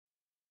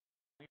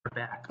We're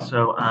back.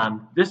 So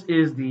this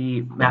is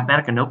the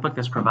Mathematica Notebook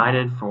that's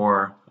provided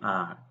for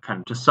kind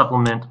of to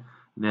supplement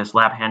this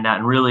lab handout.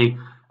 And really,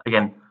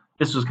 again,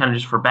 this was kind of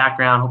just for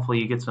background. Hopefully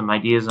you get some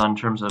ideas on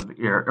terms of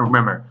your,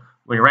 remember,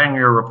 when you're writing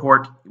your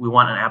report, we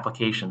want an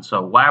application.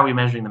 So why are we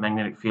measuring the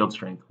magnetic field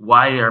strength?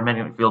 Why are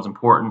magnetic fields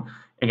important?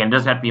 Again, it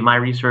doesn't have to be my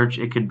research.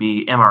 It could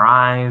be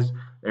MRIs.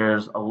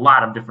 There's a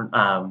lot of different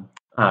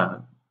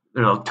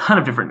there's a ton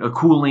of different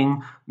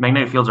cooling.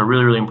 Magnetic fields are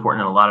really, really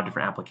important in a lot of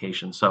different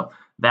applications. So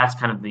that's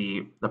kind of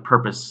the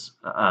purpose,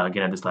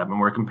 again, of this lab. And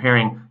we're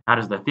comparing how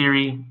does the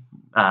theory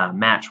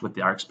match with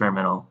our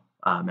experimental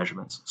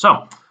measurements.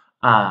 So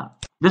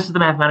this is the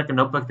Mathematica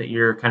Notebook that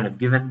you're kind of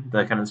given,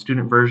 the kind of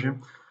student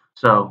version.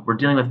 So we're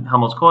dealing with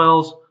Helmholtz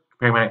coils,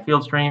 comparing magnetic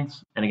field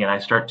strengths. And again, I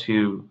start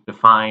to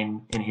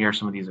define in here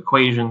some of these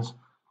equations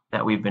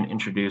that we've been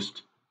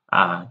introduced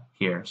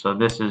here. So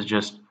this is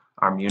just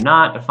our mu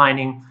naught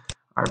defining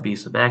our b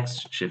sub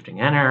x,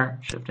 shifting enter,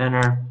 shift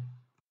enter.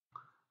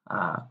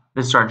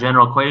 This is our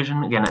general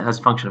equation. Again, it has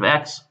a function of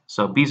x.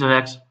 So b sub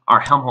x,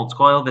 our Helmholtz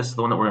coil, this is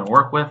the one that we're going to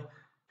work with.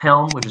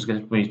 Helm, which is going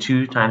to be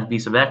 2 times b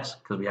sub x,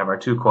 because we have our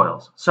 2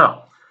 coils.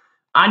 So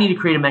I need to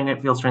create a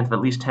magnetic field strength of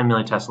at least 10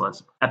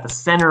 milliteslas at the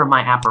center of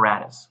my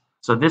apparatus.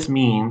 So this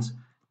means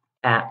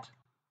at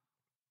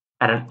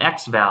an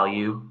x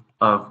value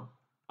of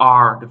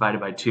r divided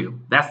by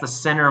 2. That's the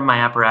center of my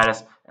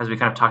apparatus, as we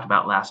kind of talked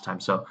about last time.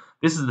 So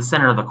this is the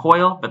center of the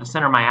coil, but the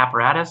center of my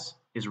apparatus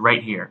is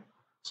right here.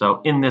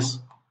 So in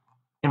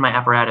my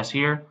apparatus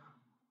here,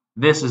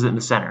 this is in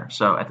the center.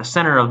 So at the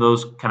center of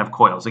those kind of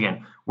coils,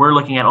 again, we're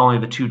looking at only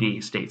the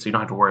 2D state, so you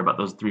don't have to worry about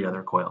those 3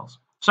 other coils.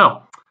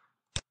 So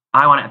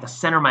I want it at the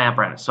center of my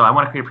apparatus. So I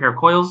want to create a pair of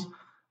coils.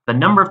 The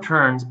number of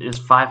turns is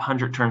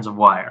 500 turns of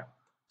wire.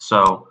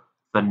 So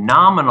the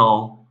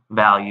nominal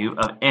value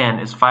of N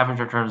is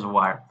 500 turns of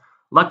wire.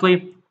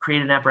 Luckily,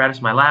 created an apparatus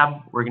in my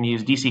lab. We're going to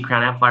use DC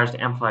crown amplifiers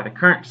to amplify the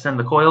current to send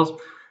the coils.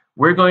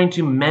 We're going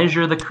to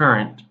measure the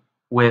current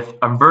with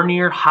a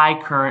vernier high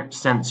current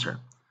sensor.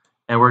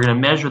 And we're going to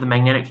measure the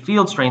magnetic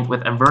field strength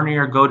with a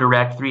vernier go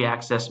direct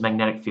 3-axis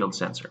magnetic field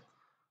sensor.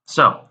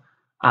 So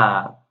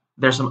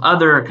there's some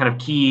other kind of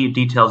key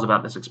details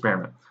about this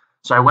experiment.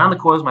 So I wound the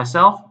coils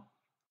myself,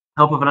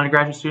 help of an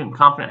undergraduate student,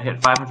 confident I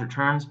hit 500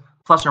 turns,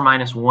 plus or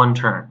minus 1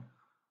 turn.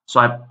 So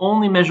I've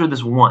only measured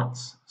this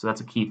once, so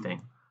that's a key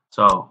thing.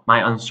 So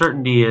my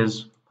uncertainty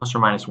is plus or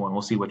minus 1.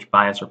 We'll see which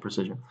bias or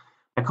precision.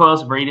 My coil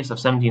has a radius of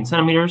 17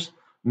 centimeters.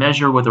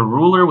 Measure with a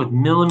ruler with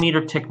millimeter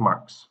tick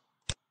marks.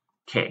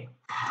 Okay.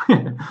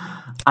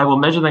 I will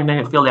measure the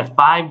magnetic field at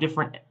 5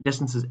 different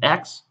distances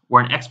x,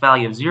 where an x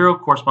value of 0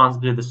 corresponds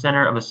to the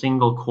center of a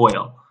single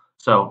coil.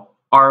 So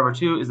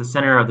R/2 is the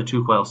center of the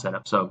 2-coil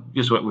setup. So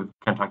just what we've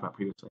kind of talked about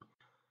previously.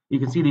 You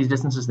can see these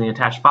distances in the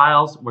attached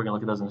files. We're going to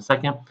look at those in a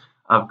second.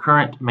 Of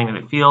current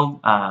magnetic field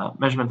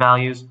measurement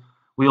values.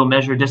 We will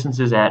measure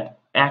distances at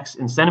x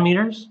in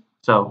centimeters.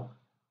 So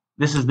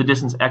this is the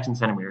distance x in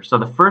centimeters. So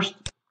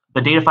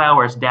the data file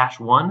where it's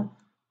 -1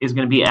 is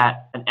going to be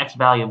at an x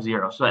value of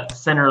 0. So at the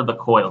center of the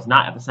coils,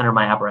 not at the center of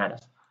my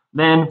apparatus.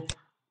 Then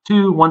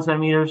 2, 1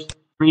 centimeters,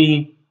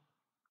 3,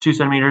 2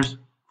 centimeters,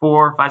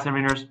 4, 5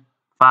 centimeters,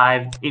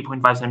 5,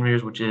 8.5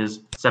 centimeters, which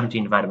is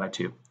 17 divided by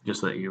 2,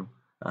 just so that you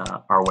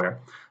are aware.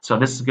 So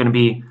this is going to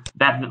be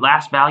that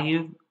last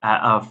value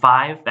of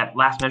 5, that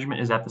last measurement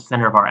is at the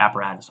center of our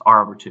apparatus,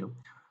 R/2.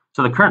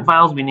 So the current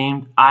files will be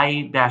named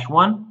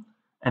I-1,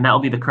 and that will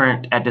be the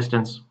current at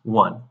distance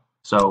 1,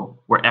 so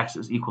where x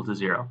is equal to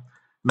 0.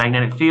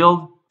 Magnetic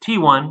field,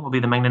 T1, will be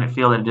the magnetic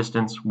field at a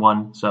distance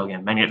 1, so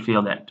again, magnetic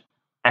field at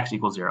x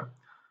equals 0.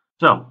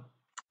 So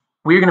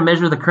we are going to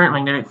measure the current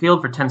magnetic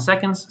field for 10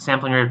 seconds,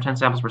 sampling rate of 10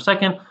 samples per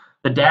second.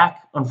 The DAC,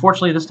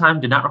 unfortunately this time,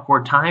 did not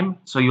record time,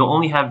 so you'll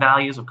only have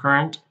values of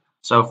current.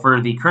 So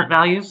for the current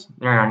values,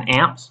 they're in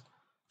amps.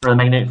 For the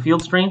magnetic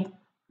field strength,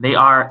 they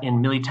are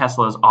in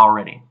milliteslas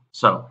already.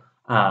 So,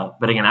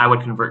 but again, I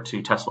would convert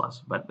to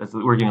teslas, but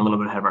we're getting a little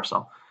bit ahead of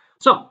ourselves.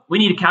 So we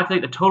need to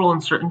calculate the total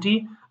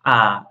uncertainty,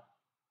 of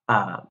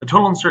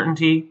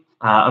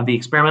the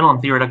experimental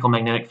and theoretical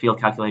magnetic field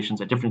calculations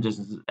at different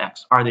distances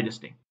x. Are they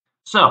distinct?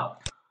 So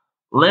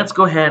let's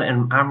go ahead,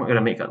 and I'm going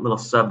to make a little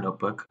sub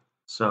notebook.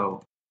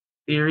 So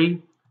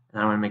theory,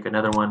 and I'm going to make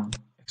another one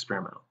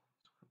experimental.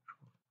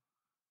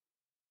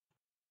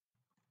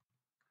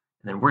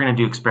 And then we're going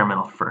to do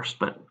experimental first.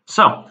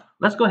 So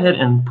let's go ahead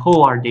and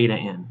pull our data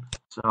in.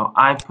 So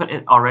I've put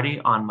it already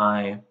on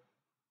my,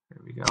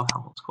 here we go,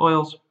 Helmholtz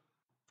coils.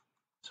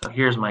 So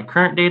here's my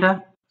current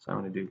data. So I'm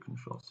going to do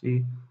Control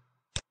C.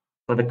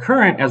 So the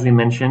current, as we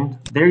mentioned,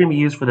 they're going to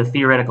be used for the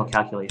theoretical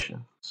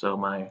calculation. So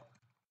my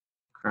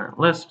current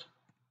list,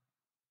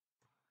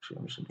 actually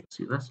I'm just going to do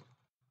C list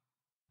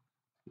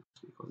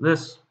equals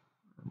this.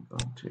 I'm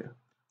going to,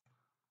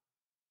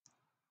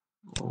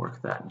 we'll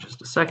work that in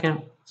just a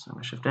second. So I'm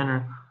going to shift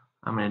enter.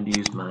 I'm going to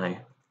use my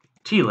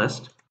T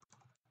list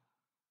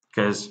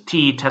because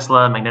T,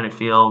 Tesla, magnetic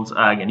fields,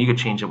 again, you could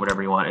change it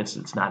whatever you want.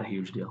 It's not a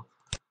huge deal.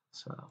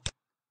 So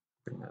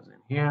bring those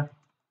in here.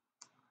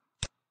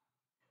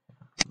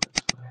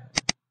 Let's go ahead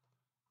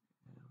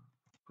and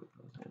put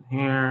those in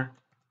here.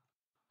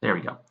 There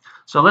we go.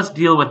 So let's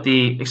deal with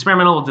the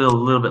experimental. We'll do a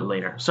little bit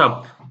later.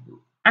 So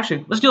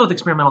actually, let's deal with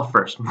experimental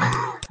first.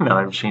 No,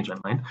 I've changed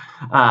my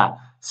mind.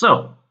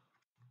 So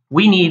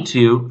we need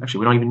to, actually,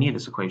 we don't even need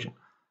this equation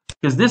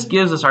because this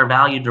gives us our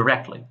value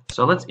directly.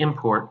 So let's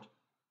import.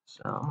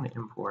 So I'm going to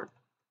import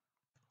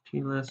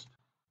plist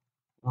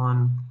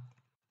 1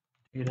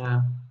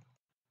 data.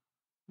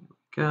 Here we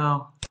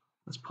go.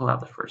 Let's pull out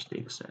the first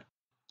data set.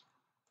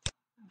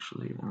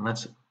 Actually, and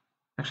let's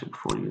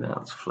before we do that,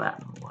 let's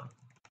flatten one.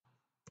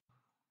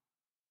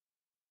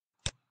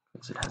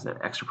 Because it has that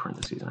extra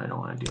parentheses and I don't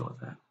want to deal with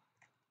that.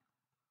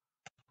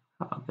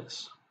 How about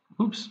this?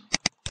 Oops.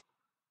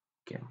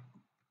 Okay.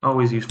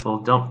 Always useful.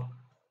 Don't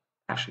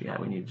actually, yeah,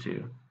 we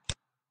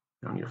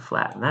don't need to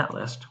flatten that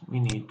list. We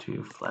need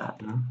to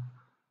flatten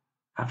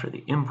after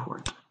the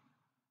import.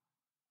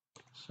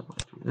 So I'm going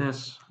to do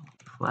this,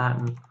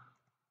 flatten.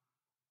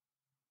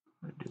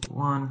 I'm going to do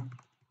 1.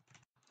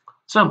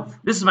 So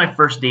this is my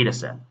first data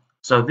set.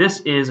 So this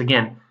is,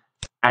 again,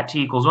 at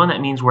t equals 1, that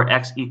means where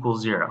x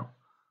equals 0.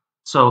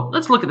 So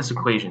let's look at this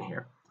equation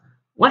here.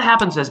 What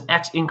happens as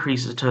x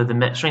increases to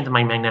the strength of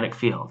my magnetic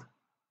field?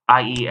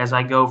 I.e., as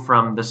I go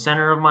from the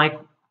center of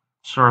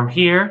from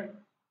here,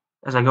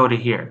 as I go to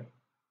here.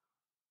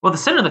 Well, the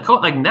center of the coil,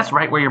 like that's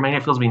right where your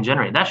magnetic field is being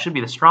generated. That should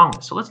be the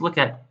strongest. So let's look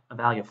at a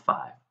value of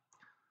 5.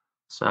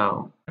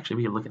 So actually,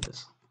 we can look at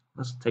this.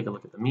 Let's take a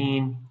look at the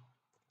mean.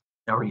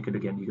 Or you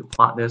could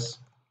plot this.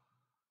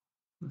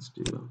 Let's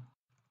do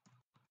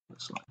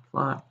this line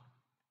plot.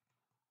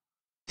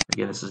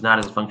 Again, this is not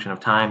as a function of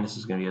time. This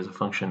is going to be as a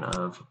function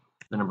of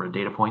the number of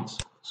data points.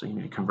 So you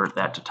need to convert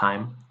that to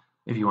time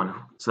if you want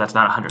to. So that's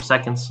not 100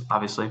 seconds,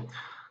 obviously.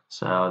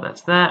 So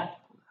that's that.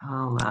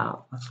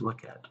 Let's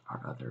look at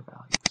our other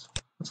values.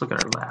 Let's look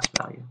at our last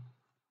value.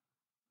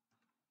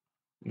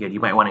 Again, you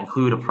might want to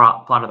include a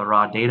plot of the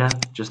raw data,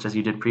 just as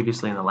you did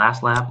previously in the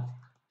last lab,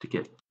 to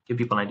give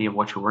people an idea of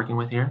what you're working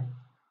with here.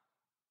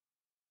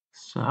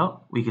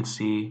 So we could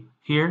see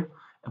here,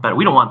 but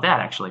we don't want that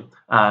actually,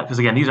 because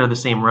again, these are the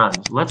same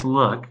runs. Let's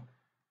look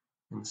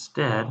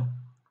instead.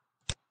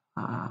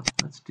 I'm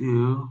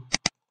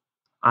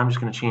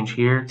just going to change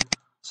here.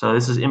 So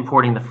this is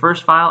importing the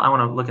first file. I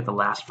want to look at the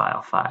last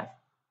file, 5.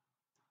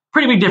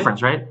 Pretty big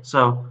difference, right?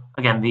 So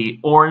again, the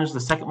orange, the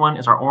second one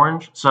is our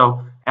orange.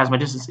 So as my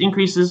distance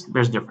increases,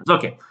 there's a difference.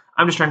 Okay,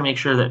 I'm just trying to make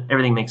sure that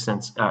everything makes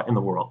sense in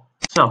the world.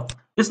 So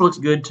this looks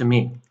good to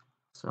me.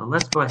 So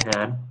let's go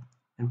ahead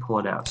and pull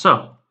it out.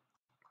 So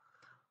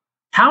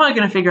how am I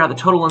going to figure out the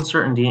total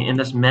uncertainty in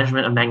this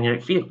measurement of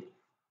magnetic field?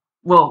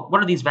 Well,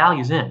 what are these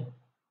values in?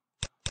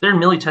 They're in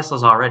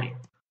milliteslas already.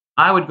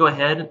 I would go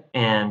ahead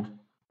and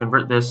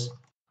convert this.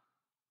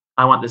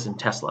 I want this in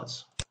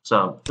Teslas.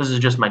 So this is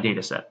just my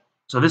data set.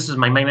 So this is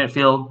my magnetic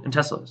field in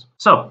Teslas.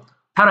 So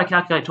how do I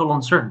calculate total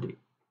uncertainty?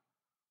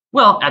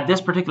 Well, at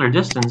this particular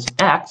distance,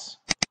 x,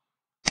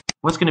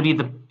 what's going to be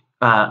the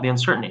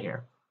uncertainty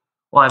here?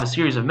 Well, I have a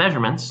series of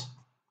measurements.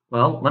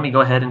 Well, let me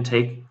go ahead and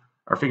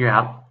figure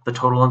out the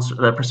total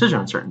the precision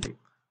uncertainty.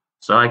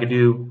 So I could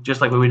do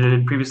just like what we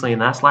did previously in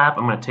that lab.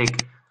 I'm going to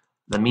take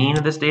the mean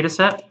of this data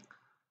set,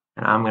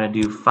 and I'm going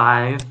to do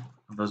 5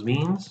 of those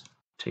means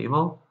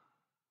table.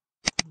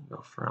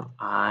 Go from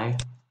I.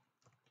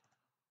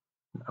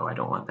 No, I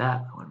don't want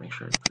that. I want to make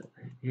sure I put it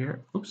right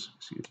here. Oops,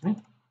 excuse me.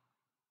 I'm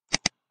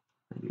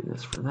going to do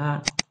this for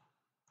that.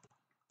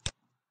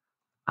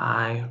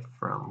 I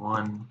from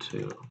 1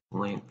 to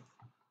length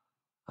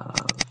of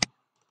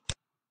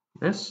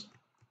this.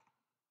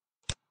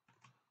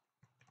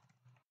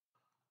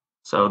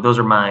 So those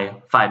are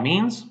my 5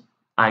 means.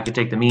 I could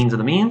take the means of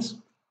the means,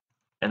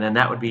 and then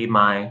that would be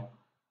my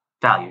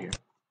value here.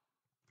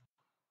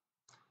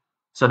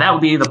 So that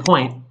would be the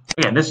point.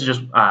 Again, this is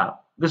just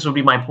this would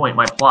be my point,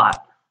 my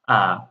plot,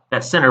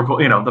 that center,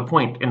 the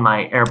point in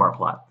my error bar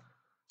plot.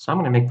 So I'm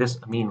going to make this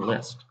a mean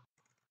list.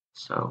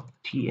 So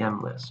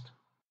TM list.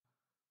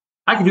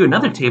 I could do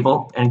another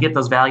table and get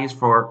those values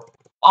for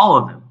all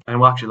of them, and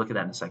we'll actually look at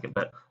that in a second.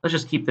 But let's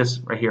just keep this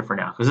right here for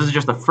now, because this is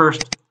just the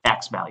first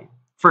X value,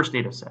 first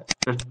data set,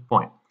 first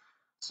point.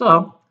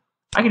 So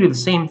I can do the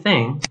same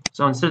thing.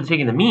 So instead of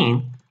taking the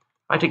mean,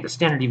 if I take the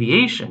standard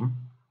deviation,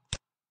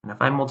 and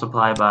if I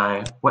multiply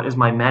by what is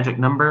my magic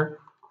number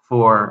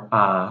for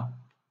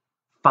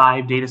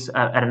 5 data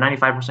at a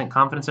 95%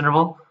 confidence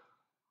interval,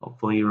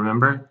 hopefully you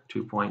remember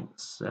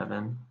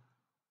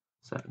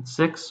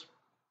 2.776.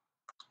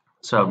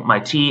 So my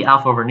T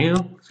alpha over nu,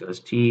 so it's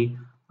T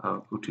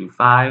of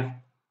 0.25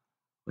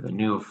 with a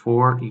nu of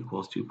 4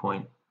 equals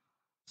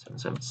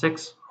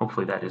 2.776.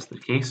 Hopefully that is the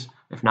case.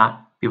 If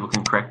not, people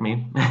can correct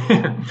me.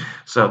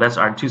 So that's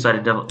our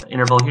two-sided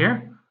interval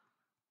here.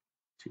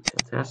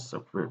 Two-tailed test. So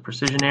for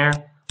precision error,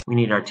 we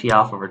need our T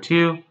alpha over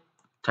 2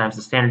 times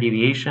the standard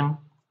deviation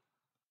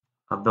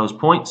of those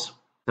points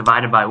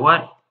divided by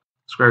what?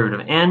 Square root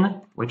of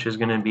n, which is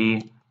going to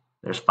be,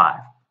 there's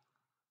 5.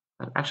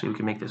 But actually, we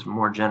can make this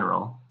more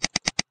general.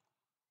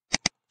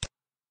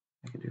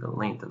 I can do the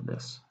length of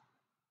this.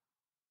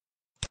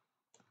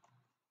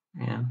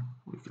 And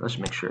let's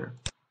make sure.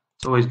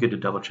 It's always good to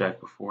double check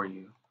before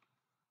you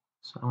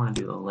So I want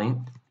to do the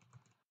length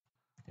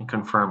and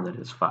confirm that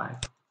it's 5.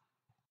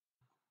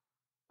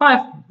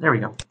 5. There we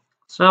go.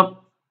 So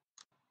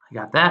I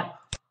got that.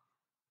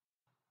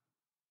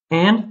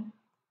 And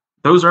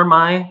those are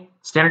my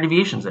standard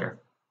deviations there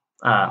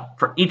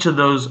for each of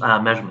those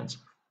measurements.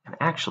 And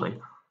actually,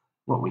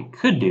 what we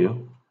could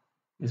do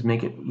is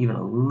make it even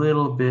a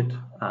little bit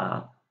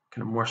kind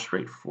of more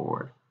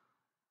straightforward.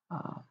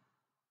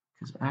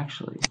 Because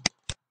actually,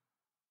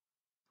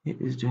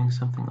 it is doing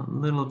something a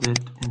little bit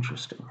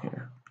interesting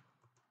here.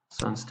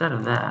 So instead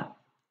of that,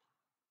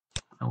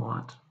 I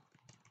want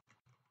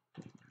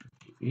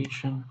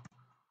deviation.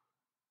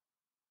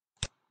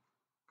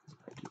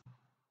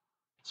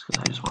 It's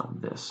because I just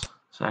want this.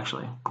 So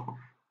actually,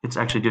 it's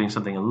actually doing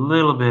something a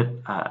little bit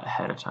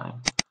ahead of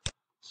time.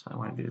 So I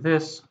want to do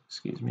this,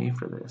 excuse me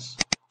for this.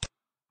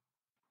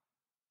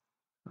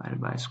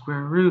 Divided by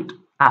square root.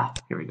 Ah,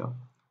 here we go.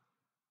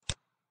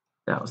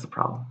 That was the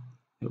problem.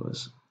 It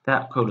was,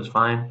 that code is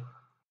fine.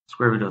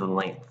 Square root of the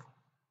length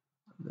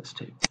of this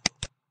table.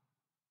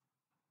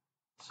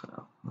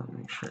 So let me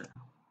make sure.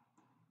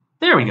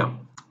 There we go.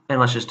 And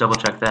let's just double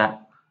check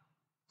that.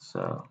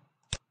 So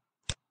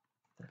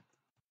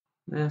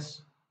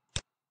this.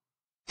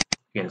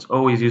 Again, it's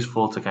always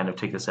useful to kind of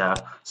take this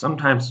out.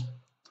 Sometimes,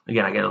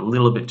 again, I get a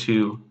little bit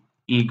too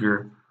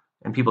eager,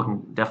 and people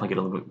can definitely get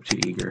a little bit too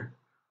eager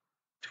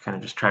to kind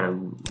of just try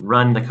to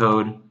run the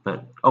code,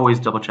 but always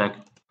double check,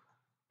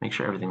 make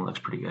sure everything looks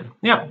pretty good.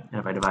 Yep, and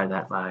if I divide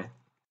that by,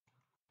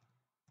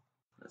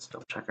 let's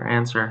double check our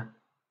answer,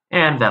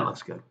 and that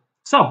looks good.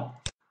 So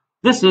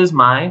this is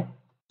my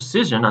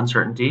precision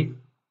uncertainty.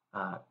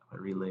 I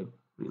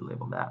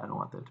relabel that. I don't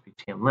want that to be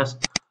TM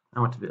list. I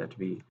want that to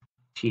be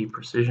T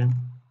precision.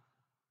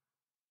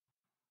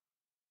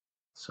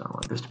 So I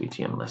want this to be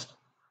TM list.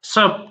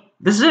 So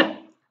this is it.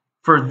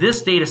 For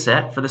this data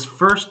set, for this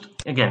first,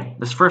 again,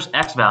 this first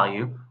X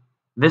value,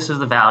 this is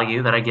the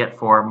value that I get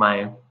for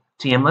my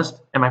TM list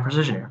and my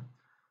precision error.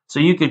 So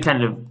you could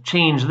kind of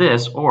change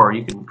this, or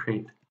you can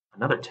create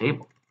another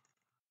table.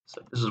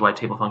 So this is why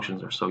table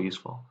functions are so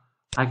useful.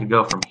 I could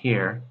go from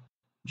here,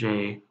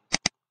 J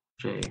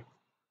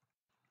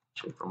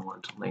from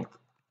 1 to length,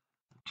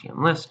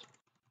 TM list.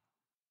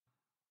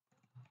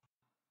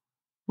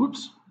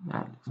 Whoops,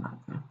 that is not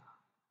good.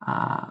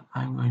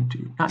 I'm going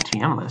to, not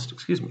TM list,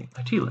 excuse me,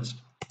 my T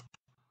list.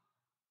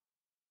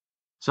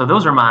 So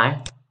those are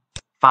my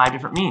 5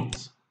 different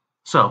means.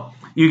 So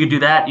you could do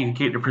that, you could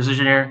get your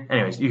precision error.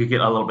 Anyways, you could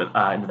get a little bit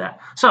into that.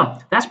 So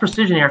that's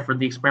precision error for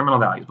the experimental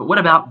values. But what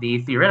about the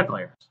theoretical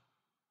errors?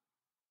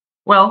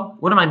 Well,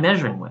 what am I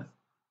measuring with?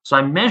 So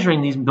I'm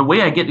measuring these, the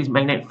way I get these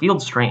magnetic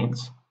field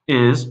strains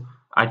is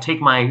I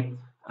take my,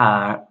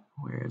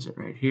 where is it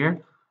right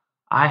here?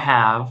 I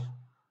have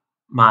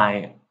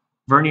my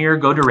vernier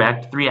go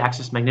direct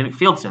 3-axis magnetic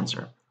field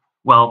sensor.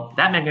 Well,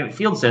 that magnetic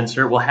field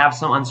sensor will have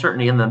some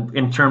uncertainty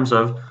in terms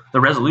of the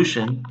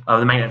resolution of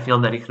the magnetic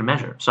field that it can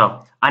measure.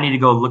 So I need to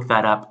go look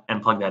that up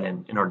and plug that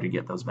in order to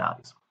get those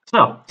values.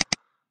 So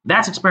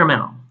that's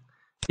experimental.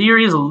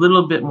 Theory is a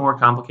little bit more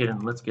complicated,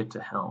 and let's get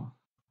to Helm.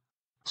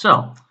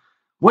 So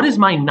what is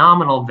my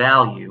nominal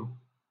value,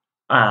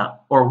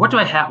 or what do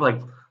I have?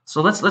 Like,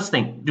 so let's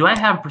think. Do I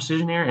have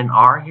precision error in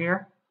R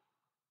here?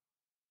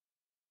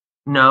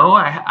 No,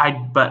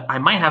 but I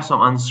might have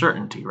some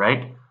uncertainty,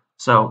 right?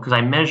 So, because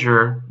I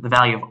measure the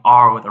value of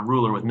R with a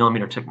ruler with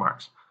millimeter tick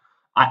marks.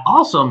 I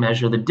also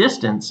measure the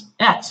distance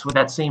X with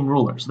that same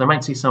ruler, so there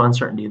might be some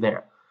uncertainty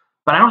there.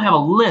 But I don't have a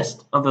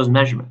list of those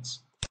measurements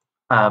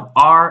of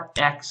R,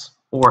 X,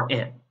 or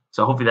N.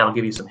 So hopefully that'll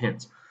give you some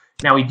hints.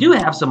 Now we do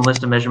have some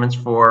list of measurements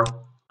for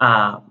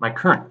my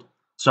current.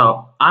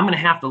 So I'm going to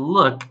have to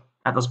look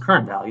at those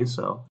current values.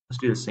 So let's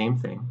do the same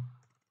thing.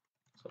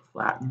 So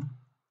flatten,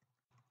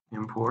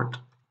 import,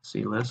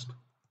 CList,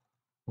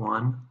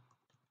 1,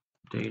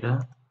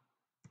 data,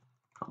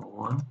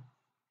 1.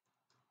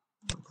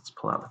 Let's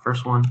pull out the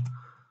first one.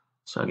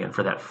 So again,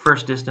 for that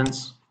first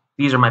distance,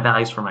 these are my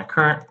values for my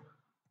current.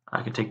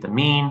 I could take the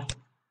mean.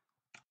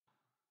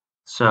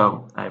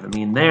 So I have a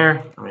mean there.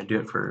 I'm going to do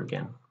it for,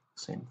 again,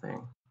 same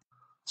thing.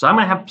 So I'm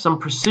going to have some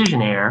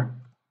precision error.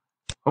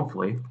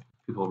 Hopefully,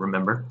 people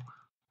remember.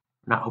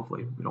 Not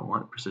hopefully, we don't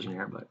want precision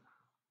error, but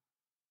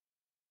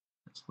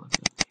let's look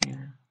at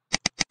here.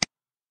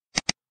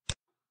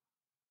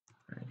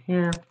 Right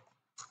here.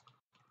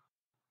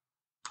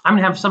 I'm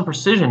going to have some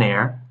precision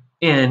error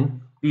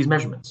in these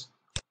measurements.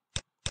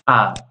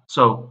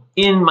 So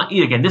in my,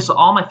 again, this is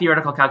all my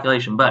theoretical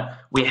calculation, but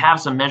we have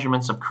some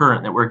measurements of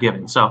current that we're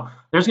given. So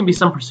there's going to be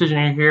some precision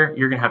error here.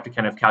 You're going to have to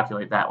kind of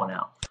calculate that one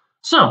out.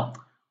 So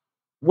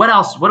what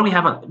else? What do we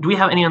have? Do we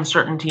have any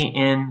uncertainty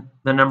in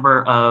the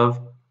number of,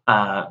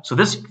 so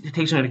this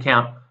takes into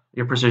account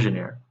your precision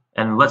error.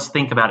 And let's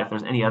think about if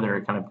there's any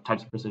other kind of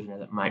types of precision error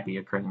that might be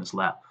occurring in this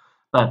lab.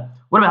 But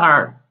what about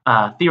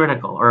our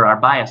theoretical or our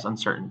bias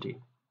uncertainty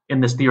in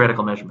this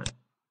theoretical measurement?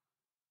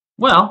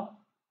 Well,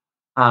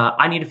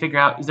 I need to figure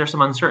out, is there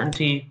some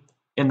uncertainty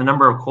in the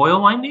number of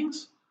coil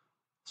windings?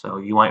 So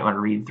you might want to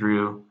read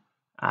through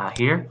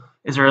here.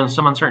 Is there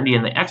some uncertainty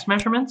in the X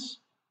measurements?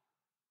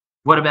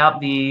 What about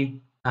the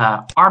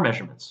R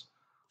measurements?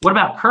 What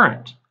about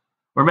current?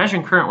 We're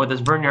measuring current with this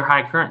vernier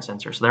high current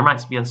sensor, so there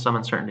might be some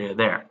uncertainty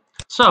there.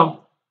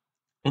 So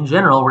in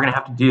general, we're going to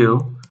have to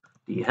do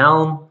the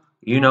Helm.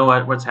 You know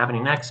what's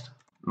happening next?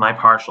 My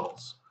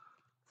partials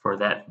for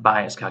that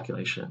bias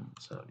calculation.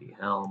 So the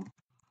Helm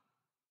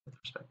with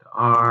respect to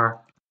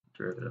R,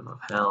 derivative of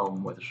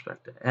Helm with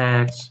respect to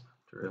X,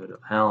 derivative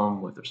of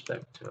Helm with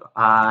respect to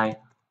I,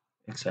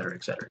 etc.,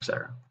 etc.,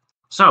 etc.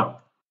 So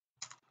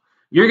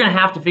you're going to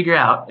have to figure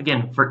out,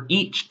 again, for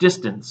each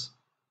distance,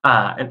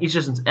 and each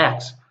distance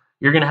X,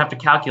 you're going to have to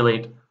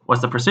calculate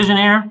what's the precision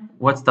error,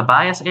 what's the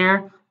bias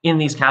error in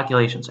these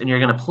calculations. And you're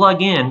going to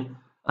plug in,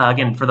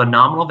 again, for the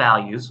nominal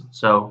values.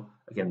 So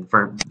again,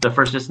 for the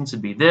first distance,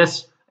 it'd be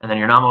this, and then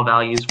your nominal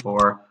values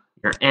for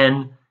your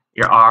N,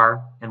 your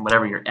R, and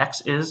whatever your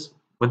X is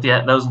with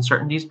those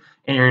uncertainties.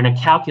 And you're going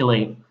to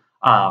calculate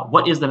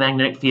what is the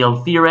magnetic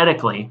field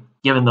theoretically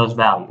given those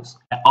values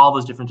at all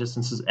those different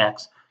distances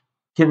X,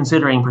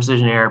 considering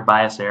precision error,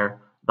 bias error,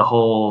 the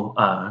whole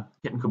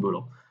kit and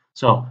caboodle.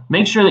 So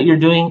make sure that you're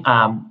doing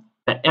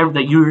that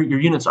your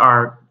units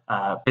are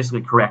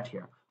basically correct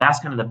here. That's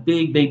kind of the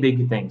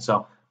big thing.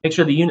 So make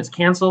sure the units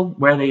cancel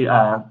where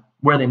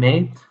they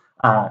may.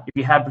 If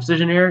you have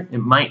precision error, it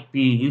might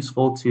be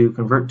useful to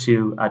convert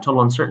to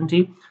total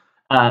uncertainty.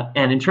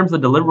 And in terms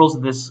of the deliverables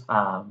of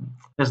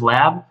this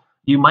lab,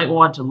 you might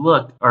want to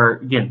look, or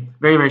again,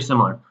 very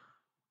similar.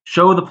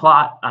 Show the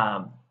plot.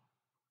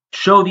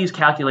 Show these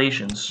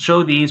calculations,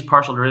 show these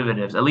partial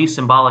derivatives, at least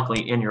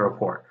symbolically, in your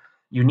report.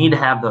 You need to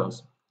have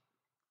those.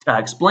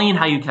 Explain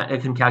how you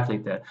can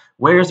calculate that.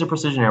 Where is their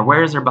precision error?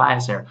 Where is their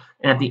bias error?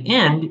 And at the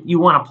end, you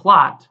want a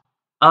plot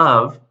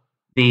of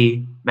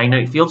the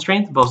magnetic field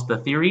strength, both the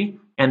theory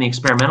and the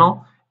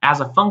experimental, as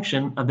a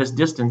function of this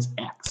distance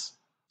x.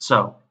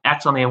 So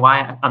x on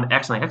the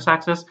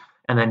x-axis,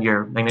 and then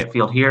your magnetic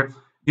field here.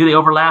 Do they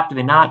overlap? Do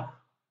they not?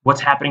 What's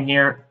happening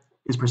here?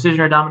 Is precision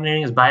error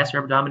dominating? Is bias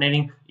error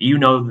dominating? You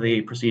know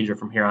the procedure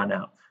from here on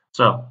out.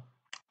 So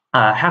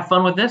have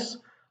fun with this.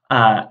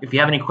 If you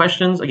have any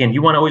questions, again,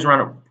 you want to always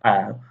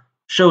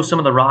show some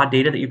of the raw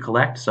data that you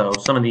collect. So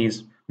some of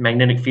these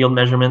magnetic field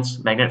measurements,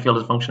 magnetic field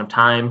is a function of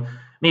time,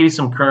 maybe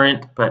some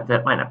current, but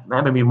that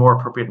might be more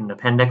appropriate in an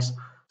appendix.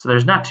 So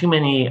there's not too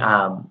many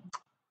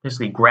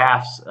basically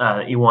graphs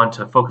you want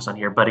to focus on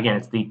here. But again,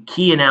 it's the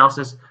key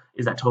analysis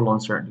is that total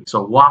uncertainty.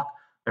 So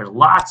there's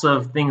lots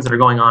of things that are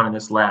going on in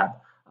this lab.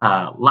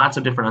 Lots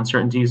of different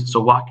uncertainties, so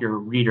walk your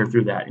reader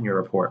through that in your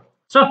report.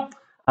 So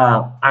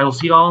I will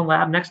see you all in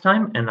lab next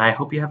time, and I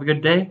hope you have a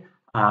good day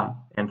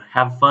and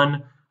have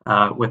fun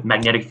with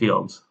magnetic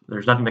fields.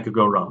 There's nothing that could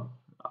go wrong.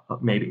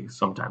 Maybe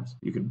sometimes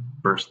you could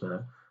burst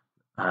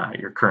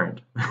your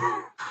current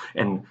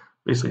and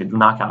basically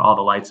knock out all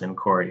the lights in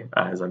Coil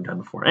as I've done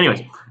before.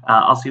 Anyways,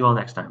 I'll see you all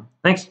next time.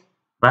 Thanks.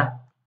 Bye.